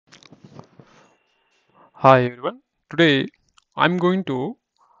Hi everyone. Today I'm going to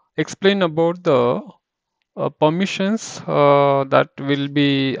explain about the permissions that will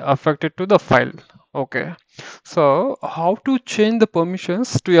be affected to the file. Okay. So how to change the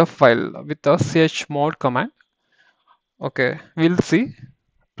permissions to your file with the chmod command. Okay. We'll see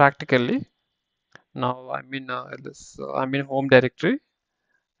practically. Now I'm in home directory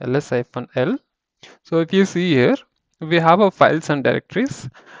ls-l. So if you see here, we have a files and directories.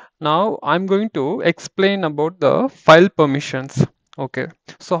 Now I'm going to explain about the file permissions. Okay,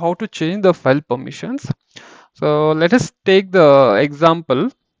 so how to change the file permissions. So let us take the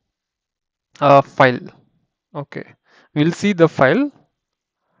example file. Okay, we'll see the file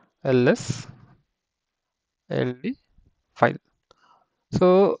ls ld file.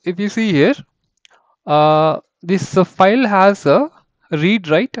 So if you see here, this file has a read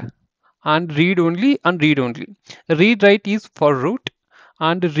write and read only and read only. Read write is for root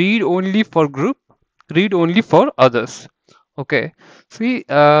and read only for group, read only for others. Okay, see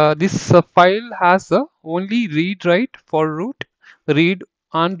this file has only read write for root, read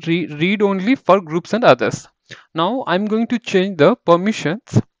and read only for groups and others. Now I'm going to change the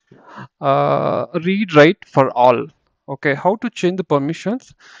permissions read write for all. Okay, how to change the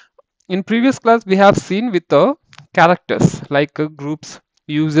permissions? In previous class we have seen with the characters like groups,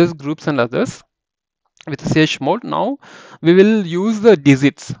 users, groups and others with chmod. Now we will use the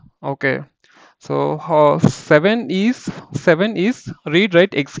digits. Okay, so 7 is read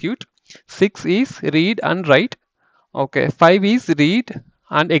write execute, 6 is read and write. Okay, 5 is read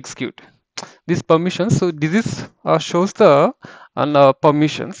and execute. These permissions, so this is shows the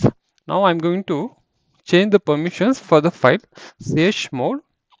permissions. Now I'm going to change the permissions for the file chmod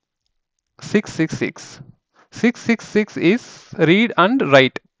 666. 666 is read and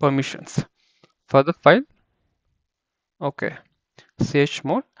write permissions for the file. Okay,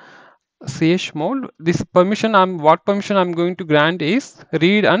 chmod. Chmod. This permission what permission I'm going to grant is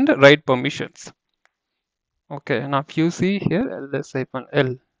read and write permissions. Okay, now if you see here,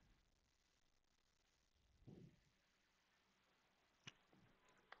 ls-l.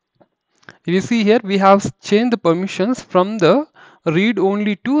 If you see here, we have changed the permissions from the read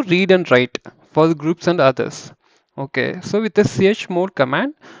only to read and write for the groups and others. Okay, so with the chmod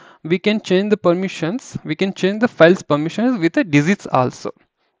command, we can change the permissions. We can change the file's permissions with the digits also.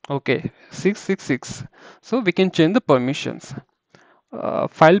 Okay, 666. So we can change the permissions.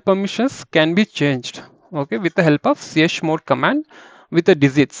 File permissions can be changed. Okay, with the help of chmod command with the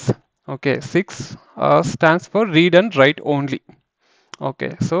digits. Okay, 6 stands for read and write only.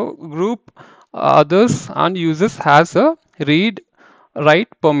 Okay, so group others and users has a read write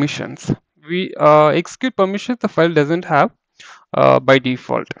permissions. We execute permissions the file doesn't have by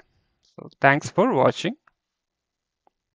default. So thanks for watching.